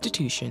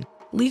Constitution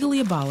legally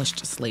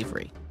abolished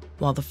slavery,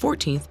 while the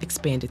 14th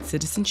expanded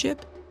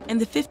citizenship and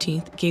the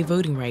 15th gave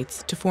voting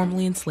rights to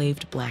formerly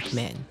enslaved Black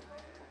men.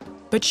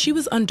 But she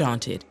was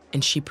undaunted,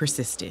 and she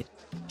persisted.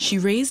 She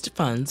raised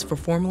funds for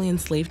formerly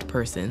enslaved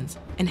persons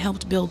and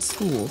helped build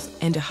schools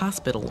and a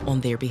hospital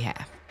on their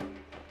behalf.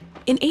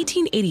 In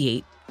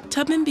 1888,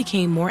 Tubman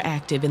became more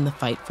active in the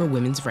fight for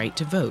women's right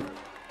to vote.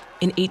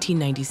 In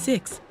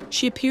 1896,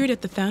 she appeared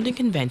at the founding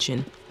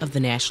convention of the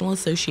National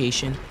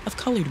Association of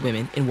Colored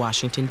Women in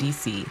Washington,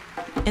 D.C.,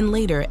 and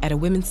later at a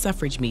women's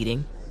suffrage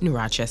meeting in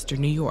Rochester,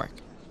 New York.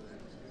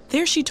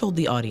 There she told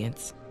the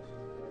audience,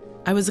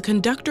 "I was a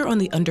conductor on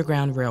the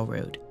Underground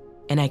Railroad,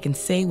 and I can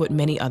say what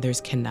many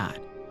others cannot.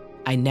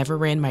 I never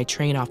ran my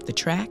train off the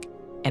track,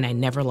 and I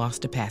never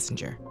lost a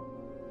passenger."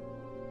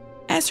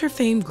 As her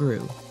fame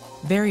grew,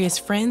 various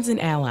friends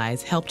and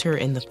allies helped her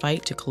in the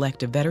fight to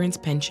collect a veteran's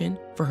pension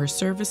for her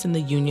service in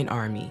the Union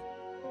Army.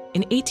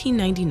 In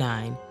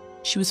 1899,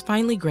 she was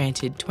finally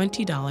granted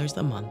 $20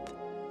 a month.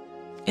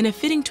 In a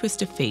fitting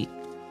twist of fate,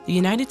 the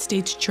United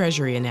States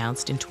Treasury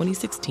announced in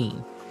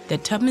 2016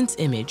 that Tubman's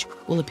image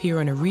will appear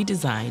on a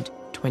redesigned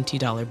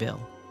 $20 bill.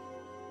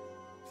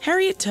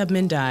 Harriet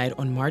Tubman died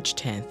on March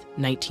 10,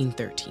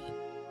 1913.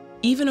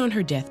 Even on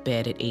her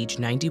deathbed at age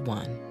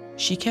 91,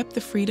 she kept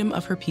the freedom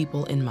of her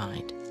people in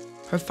mind.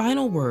 Her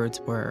final words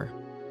were,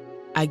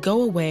 "I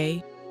go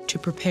away to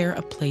prepare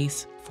a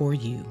place for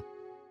you."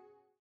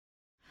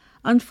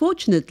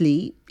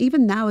 Unfortunately,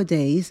 even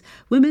nowadays,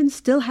 women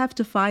still have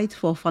to fight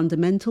for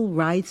fundamental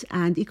rights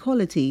and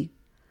equality.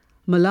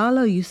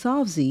 Malala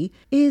Yousafzai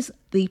is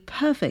the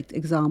perfect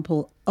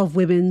example of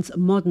women's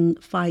modern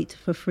fight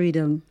for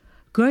freedom.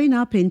 Growing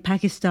up in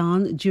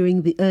Pakistan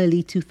during the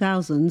early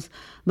 2000s,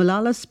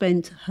 Malala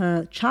spent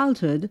her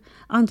childhood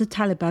under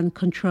Taliban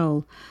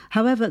control.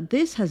 However,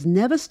 this has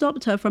never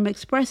stopped her from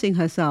expressing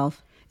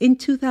herself. In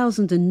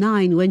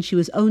 2009, when she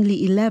was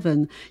only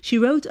 11, she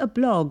wrote a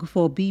blog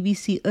for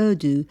BBC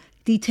Urdu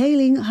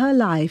detailing her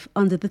life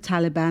under the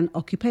Taliban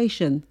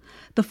occupation.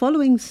 The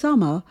following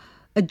summer,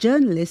 a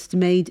journalist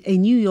made a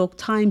New York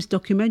Times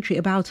documentary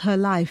about her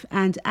life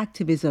and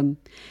activism.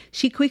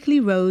 She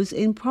quickly rose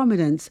in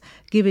prominence,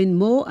 giving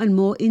more and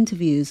more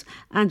interviews,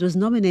 and was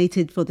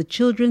nominated for the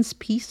Children's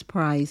Peace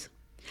Prize.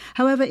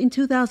 However, in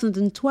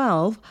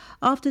 2012,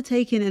 after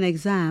taking an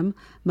exam,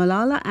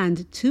 Malala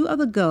and 2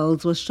 other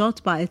girls were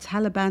shot by a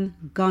Taliban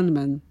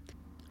gunman.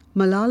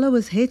 Malala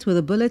was hit with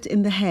a bullet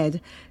in the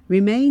head,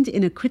 remained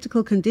in a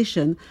critical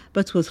condition,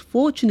 but was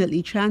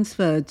fortunately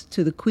transferred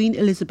to the Queen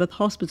Elizabeth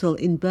Hospital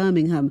in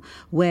Birmingham,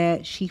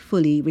 where she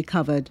fully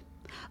recovered.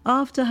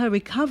 After her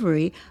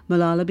recovery,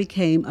 Malala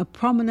became a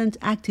prominent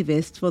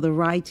activist for the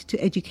right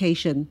to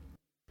education.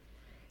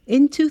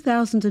 In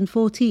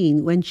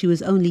 2014, when she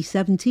was only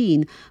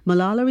 17,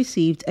 Malala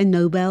received a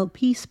Nobel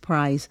Peace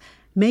Prize,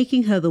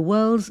 making her the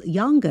world's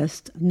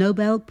youngest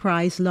Nobel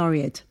Prize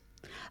laureate.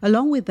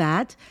 Along with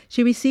that,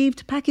 she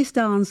received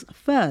Pakistan's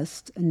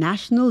first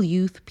National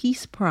Youth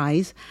Peace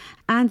Prize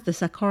and the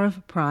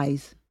Sakharov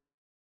Prize.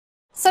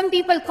 Some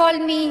people call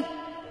me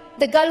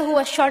the girl who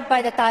was shot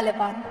by the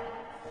Taliban,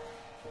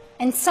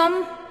 and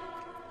some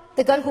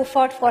the girl who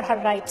fought for her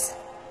rights.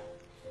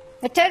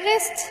 The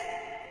terrorists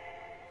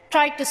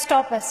tried to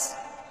stop us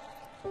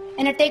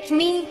and attacked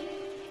me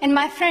and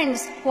my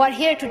friends who are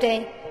here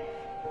today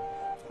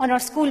on our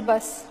school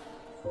bus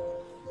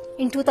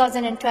in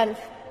 2012.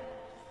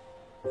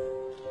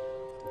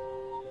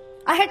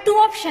 I had 2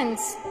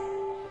 options.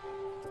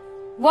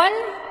 One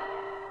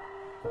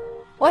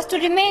was to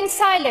remain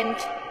silent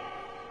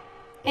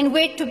and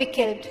wait to be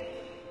killed.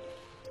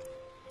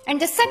 And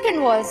the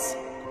second was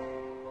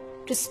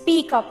to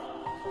speak up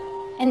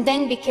and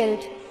then be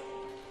killed.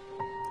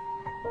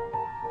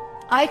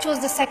 I chose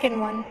the second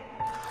one.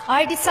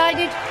 I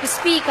decided to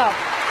speak up.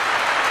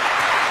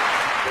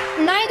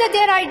 Neither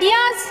their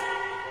ideas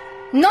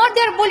nor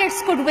their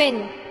bullets could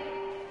win.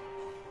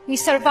 We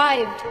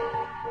survived.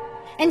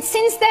 And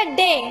since that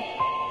day,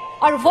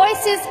 our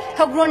voices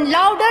have grown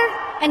louder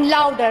and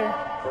louder.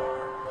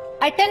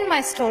 I tell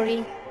my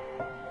story,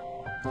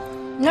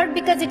 not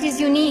because it is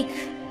unique,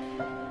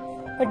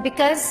 but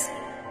because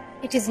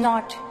it is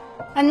not.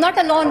 I'm not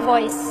a lone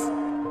voice.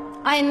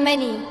 I am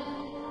many.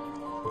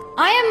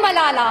 I am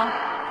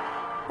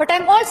Malala, but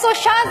I'm also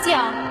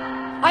Shazia.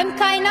 I'm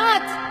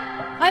Kainat.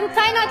 I'm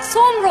Kainat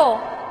Somro.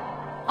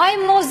 I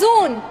am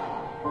Mozoon.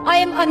 I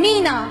am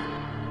Amina.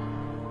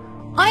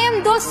 I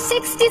am those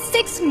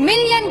 66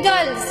 million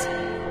girls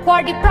who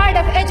are deprived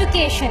of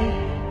education.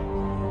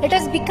 Let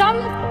us become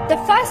the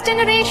first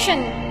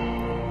generation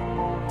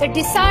that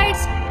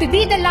decides to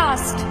be the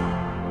last,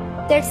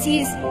 that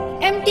sees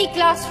empty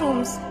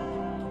classrooms,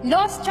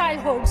 lost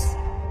childhoods,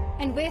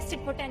 and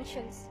wasted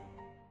potentials.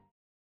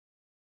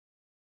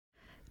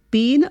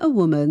 Being a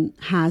woman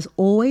has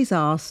always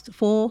asked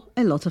for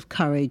a lot of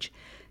courage.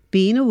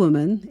 Being a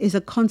woman is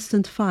a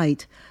constant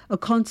fight, a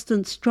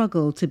constant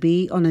struggle to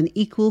be on an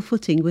equal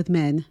footing with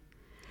men.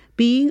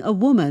 Being a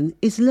woman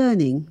is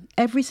learning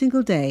every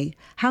single day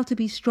how to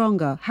be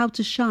stronger, how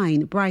to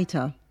shine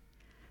brighter.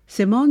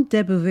 Simone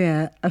de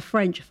Beauvoir, a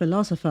French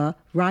philosopher,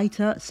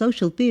 writer,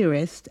 social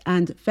theorist,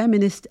 and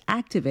feminist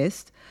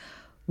activist,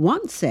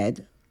 once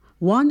said,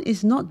 "One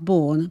is not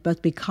born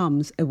but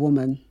becomes a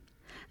woman."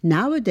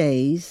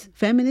 Nowadays,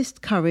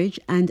 feminist courage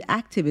and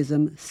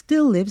activism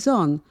still lives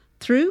on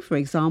through, for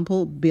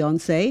example,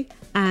 Beyoncé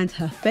and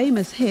her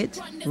famous hit,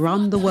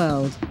 Run the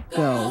World,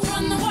 Girls.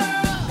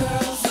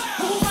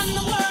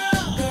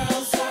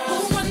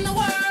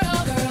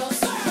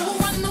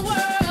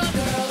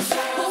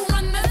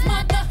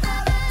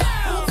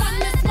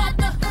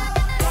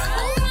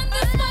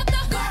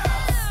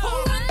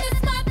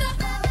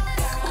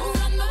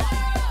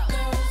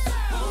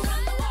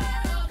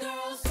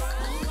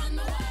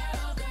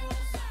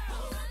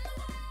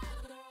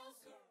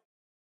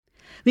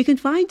 We can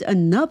find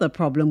another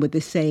problem with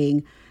this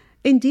saying.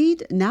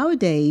 Indeed,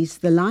 nowadays,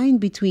 the line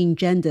between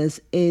genders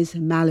is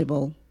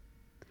malleable.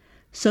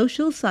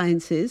 Social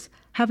sciences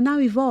have now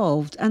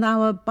evolved, and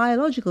our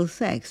biological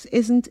sex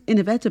isn't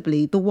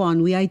inevitably the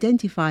one we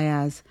identify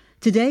as.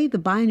 Today, the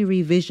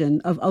binary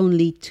vision of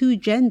only two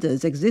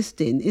genders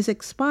existing is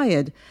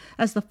expired,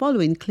 as the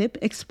following clip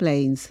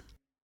explains.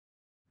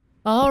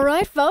 All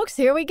right, folks,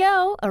 here we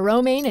go. A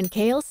romaine and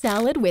kale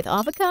salad with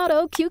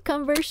avocado,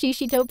 cucumber,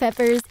 shishito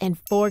peppers, and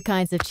 4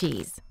 kinds of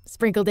cheese.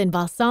 Sprinkled in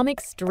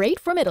balsamic straight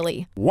from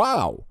Italy.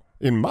 Wow!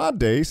 In my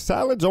day,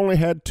 salads only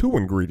had 2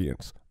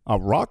 ingredients. A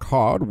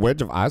rock-hard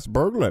wedge of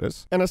iceberg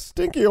lettuce and a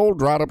stinky old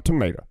dried-up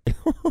tomato.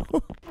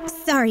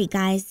 Sorry,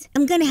 guys.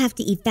 I'm gonna have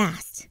to eat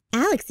fast.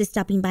 Alex is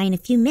stopping by in a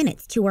few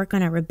minutes to work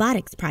on our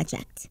robotics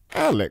project.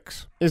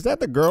 Alex? Is that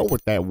the girl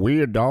with that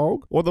weird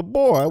dog? Or the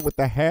boy with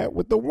the hat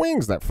with the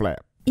wings that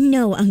flap?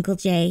 No, Uncle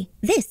Jay.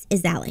 This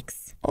is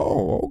Alex.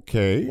 Oh,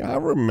 okay. I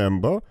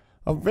remember.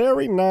 A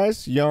very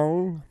nice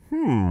young...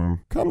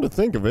 Come to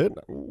think of it,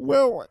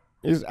 well,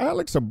 is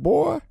Alex a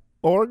boy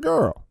or a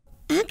girl?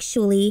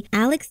 Actually,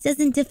 Alex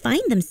doesn't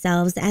define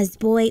themselves as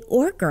boy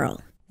or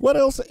girl. What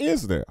else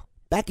is there?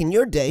 Back in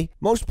your day,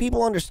 most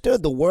people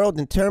understood the world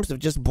in terms of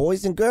just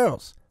boys and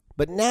girls.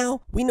 But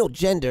now, we know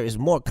gender is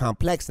more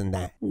complex than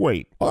that.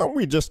 Wait, aren't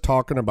we just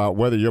talking about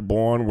whether you're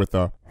born with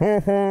a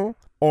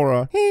or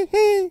a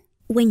hee?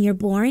 When you're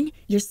born,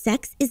 your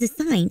sex is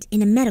assigned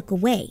in a medical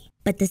way,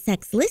 but the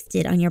sex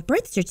listed on your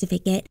birth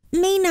certificate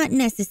may not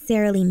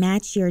necessarily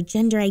match your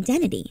gender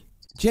identity.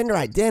 Gender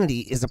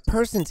identity is a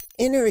person's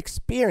inner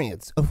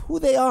experience of who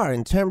they are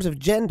in terms of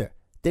gender,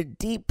 their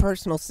deep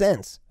personal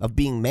sense of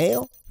being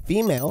male,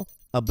 female,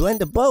 a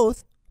blend of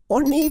both,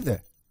 or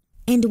neither.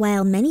 And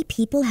while many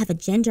people have a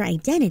gender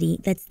identity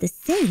that's the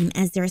same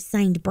as their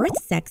assigned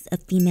birth sex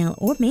of female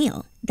or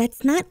male,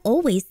 that's not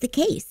always the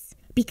case,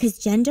 because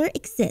gender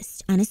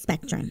exists on a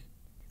spectrum.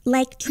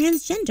 Like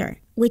transgender,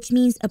 which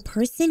means a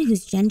person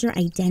whose gender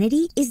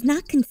identity is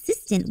not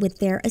consistent with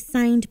their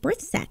assigned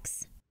birth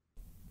sex.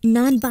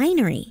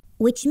 Non-binary,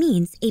 which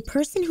means a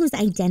person whose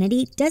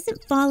identity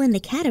doesn't fall in the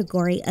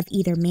category of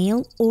either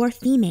male or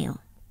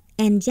female.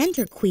 And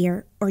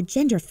genderqueer or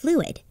gender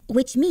fluid,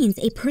 which means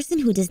a person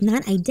who does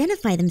not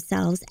identify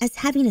themselves as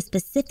having a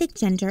specific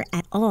gender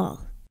at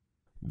all.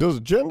 Does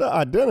gender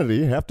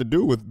identity have to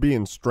do with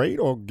being straight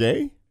or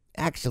gay?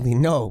 Actually,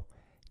 no.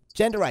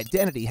 Gender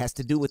identity has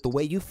to do with the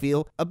way you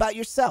feel about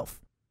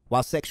yourself,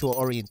 while sexual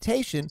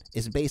orientation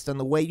is based on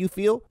the way you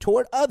feel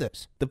toward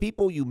others, the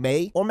people you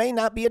may or may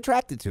not be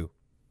attracted to.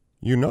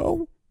 You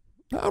know,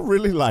 I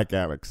really like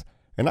Alex,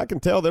 and I can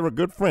tell they're a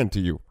good friend to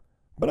you.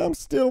 But I'm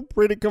still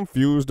pretty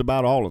confused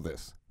about all of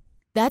this.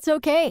 That's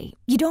okay.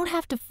 You don't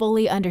have to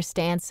fully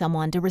understand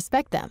someone to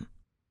respect them.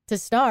 To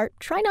start,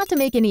 try not to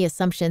make any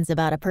assumptions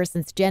about a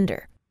person's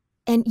gender,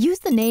 and use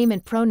the name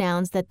and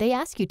pronouns that they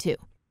ask you to.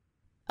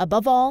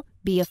 Above all,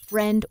 be a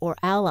friend or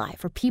ally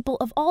for people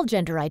of all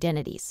gender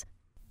identities.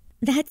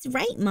 That's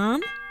right,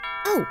 Mom.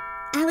 Oh,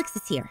 Alex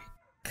is here.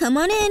 Come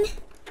on in.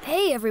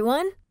 Hey,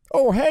 everyone.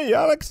 Oh, hey,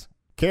 Alex.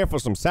 Care for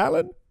some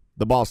salad?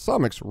 The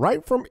balsamic's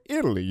right from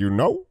Italy, you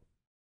know.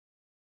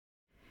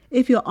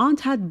 If your aunt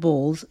had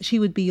balls, she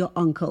would be your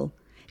uncle.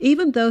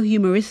 Even though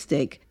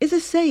humoristic, is a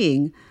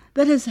saying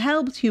that has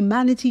helped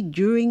humanity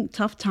during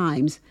tough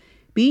times.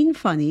 Being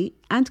funny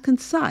and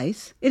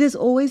concise, it has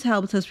always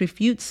helped us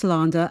refute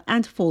slander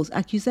and false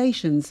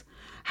accusations.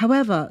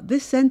 However,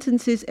 this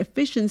sentence's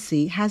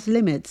efficiency has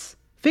limits.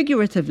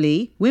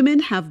 Figuratively, women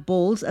have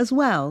balls as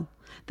well.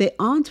 They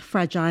aren't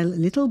fragile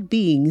little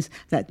beings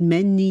that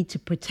men need to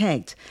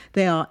protect.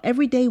 They are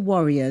everyday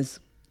warriors.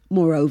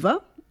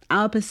 Moreover,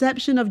 our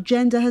perception of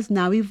gender has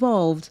now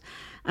evolved,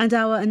 and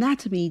our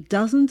anatomy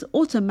doesn't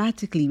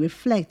automatically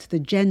reflect the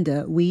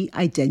gender we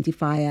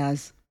identify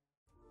as.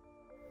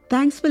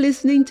 Thanks for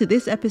listening to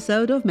this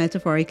episode of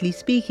Metaphorically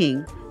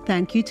Speaking.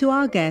 Thank you to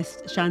our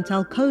guest,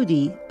 Chantal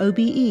Cody,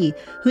 OBE,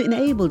 who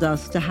enabled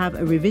us to have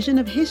a revision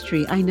of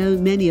history I know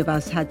many of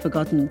us had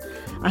forgotten.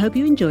 I hope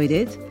you enjoyed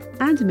it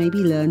and maybe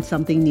learned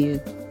something new.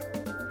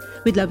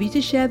 We'd love you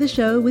to share the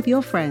show with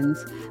your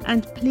friends,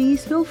 and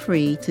please feel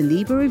free to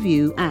leave a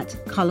review at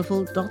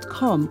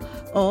colourful.com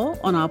or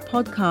on our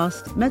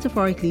podcast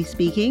Metaphorically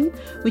Speaking,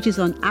 which is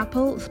on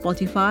Apple,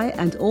 Spotify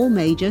and all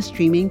major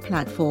streaming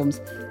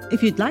platforms.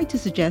 If you'd like to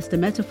suggest a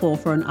metaphor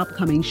for an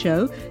upcoming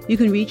show, you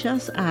can reach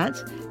us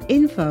at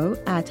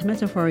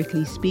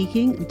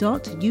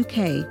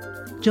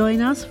info@metaphoricallyspeaking.uk.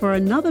 Join us for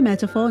another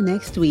metaphor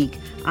next week.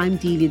 I'm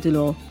Delia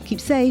Delore. Keep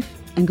safe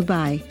and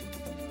goodbye.